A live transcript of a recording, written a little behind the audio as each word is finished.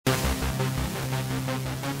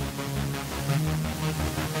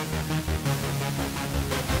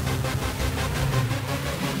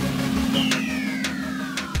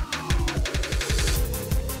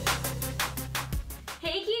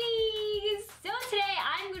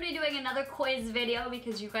another quiz video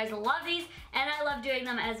because you guys love these and I love doing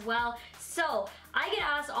them as well. So I get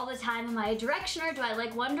asked all the time, am I a Directioner? Do I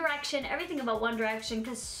like One Direction? Everything about One Direction,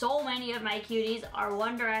 because so many of my cuties are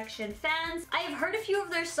One Direction fans. I have heard a few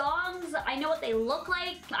of their songs. I know what they look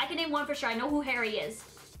like. I can name one for sure. I know who Harry is.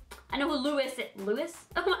 I know who Lewis is. Lewis?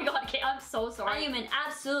 Oh my god, okay, I'm so sorry. I am in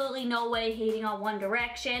absolutely no way hating on One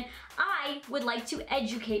Direction. I would like to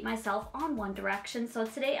educate myself on One Direction, so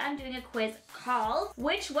today I'm doing a quiz called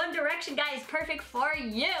Which One Direction Guy is Perfect for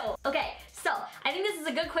You? Okay, so I think this is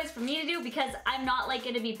a good quiz for me to do because I'm not like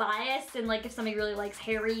gonna be biased and like if somebody really likes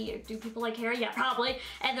Harry, do people like Harry? Yeah, probably.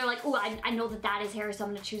 And they're like, oh, I know that is Harry, so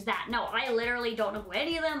I'm gonna choose that. No, I literally don't know who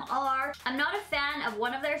any of them are. I'm not a fan of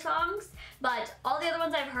one of their songs, but all the other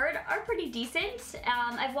ones I've heard are pretty decent.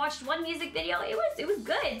 I've watched one music video, it was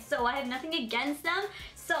good, so I have nothing against them.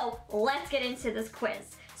 So let's get into this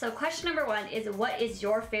quiz. So question number one is, what is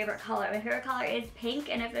your favorite color? My favorite color is pink,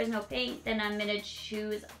 and if there's no pink, then I'm gonna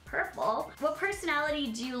choose purple. What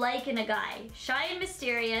personality do you like in a guy? Shy and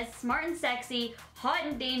mysterious, smart and sexy, hot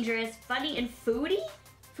and dangerous, funny and foodie?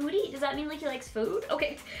 Foodie? Does that mean like he likes food?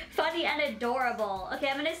 Okay, funny and adorable. Okay,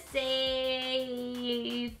 I'm gonna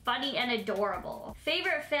say funny and adorable.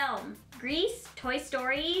 Favorite film? Grease, Toy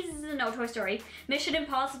Stories, no Toy Story, Mission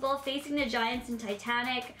Impossible, Facing the Giants, and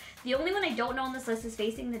Titanic. The only one I don't know on this list is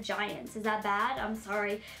Facing the Giants. Is that bad? I'm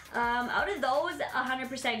sorry. Out of those,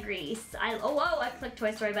 100% Grease. Oh whoa, I clicked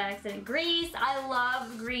Toy Story by accident. Grease, I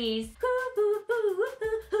love Grease.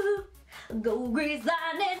 Go Grease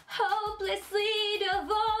Lightning, hopelessly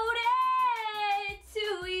devoted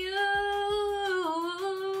to you.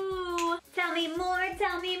 Tell me more,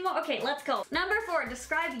 tell me more. Okay, let's go. Number 4,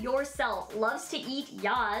 describe yourself. Loves to eat,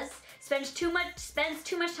 yes. Spends too much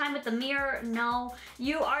time with the mirror, no.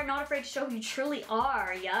 You are not afraid to show who you truly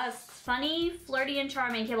are, yes. Funny, flirty, and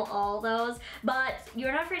charming, okay, well, all those. But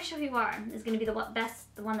you're not afraid to show who you are is gonna be the one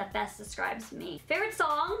that best describes me. Favorite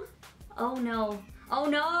song? Oh no. Oh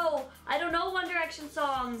no! I don't know One Direction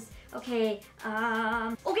songs. Okay, okay,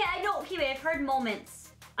 I know. Okay, wait, I've heard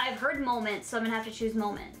Moments. I've heard Moments, so I'm gonna have to choose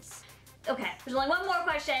Moments. Okay, there's only one more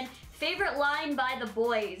question. Favorite line by The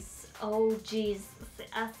Boys? Oh geez,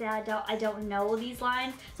 I don't know these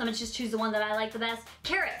lines, so I'm gonna just choose the one that I like the best.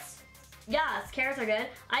 Carrots. Yes, carrots are good.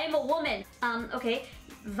 I am a woman. Okay.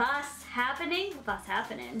 Was happening? Was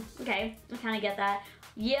happening. Okay, I kind of get that.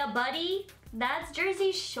 Yeah, buddy. That's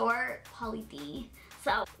Jersey Shore, Pauly D.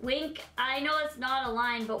 So, wink, I know it's not a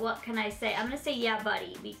line, but what can I say? I'm gonna say yeah,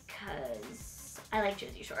 buddy, because I like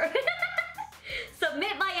Jersey Shore.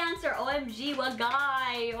 Submit my answer. OMG, what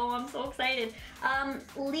guy? Oh, I'm so excited.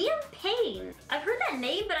 Liam Payne. I've heard that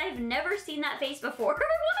name, but I've never seen that face before.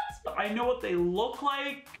 What? I know what they look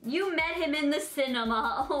like. You met him in the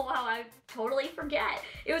cinema. Oh wow, I totally forget.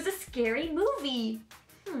 It was a scary movie.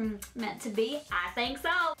 Meant to be? I think so.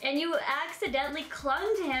 And you accidentally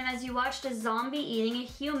clung to him as you watched a zombie eating a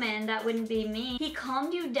human. That wouldn't be me. He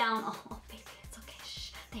calmed you down. Oh baby, it's okay.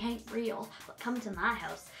 Shh, they ain't real. But come to my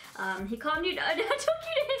house. He calmed you down. I took you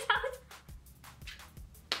to his house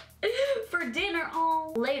for dinner.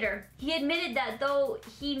 Oh. Later, he admitted that though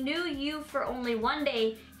he knew you for only one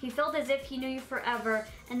day, he felt as if he knew you forever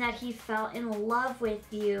and that he fell in love with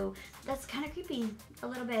you. That's kind of creepy, a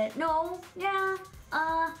little bit. No, yeah.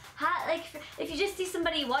 Like if you just see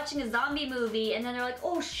somebody watching a zombie movie and then they're like,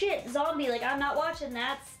 oh shit, zombie, like I'm not watching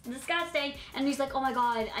that, disgusting. And he's like, oh my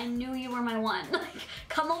god, I knew you were my one. Like,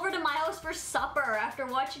 come over to my house for supper after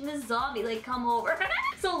watching this zombie, like come over.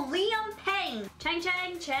 So Liam Payne, chang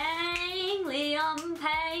chang chang, Liam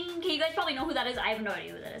Payne. Okay, you guys probably know who that is. I have no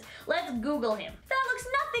idea who that is. Let's Google him. That looks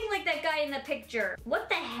nothing like that guy in the picture. What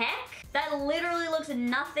the heck? That literally looks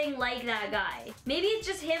nothing like that guy. Maybe it's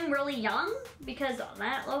just him really young, because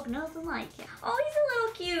that looked nothing like him. Oh, he's a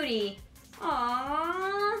little cutie.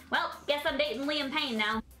 Aww. Well, guess I'm dating Liam Payne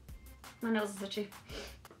now. My nose is itchy.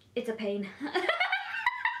 It's a pain.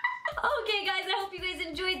 Okay guys, I hope you guys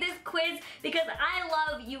enjoyed this quiz because I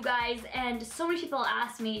love you guys and so many people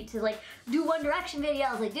ask me to like do One Direction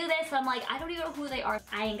videos, like do this. I'm like, I don't even know who they are.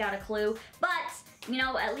 I ain't got a clue. But, you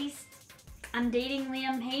know, at least I'm dating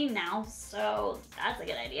Liam Payne now, so that's a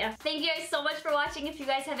good idea. Thank you guys so much for watching. If you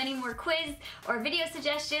guys have any more quiz or video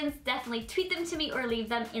suggestions, definitely tweet them to me or leave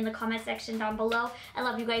them in the comment section down below. I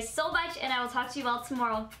love you guys so much and I will talk to you all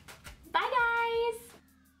tomorrow. Bye guys!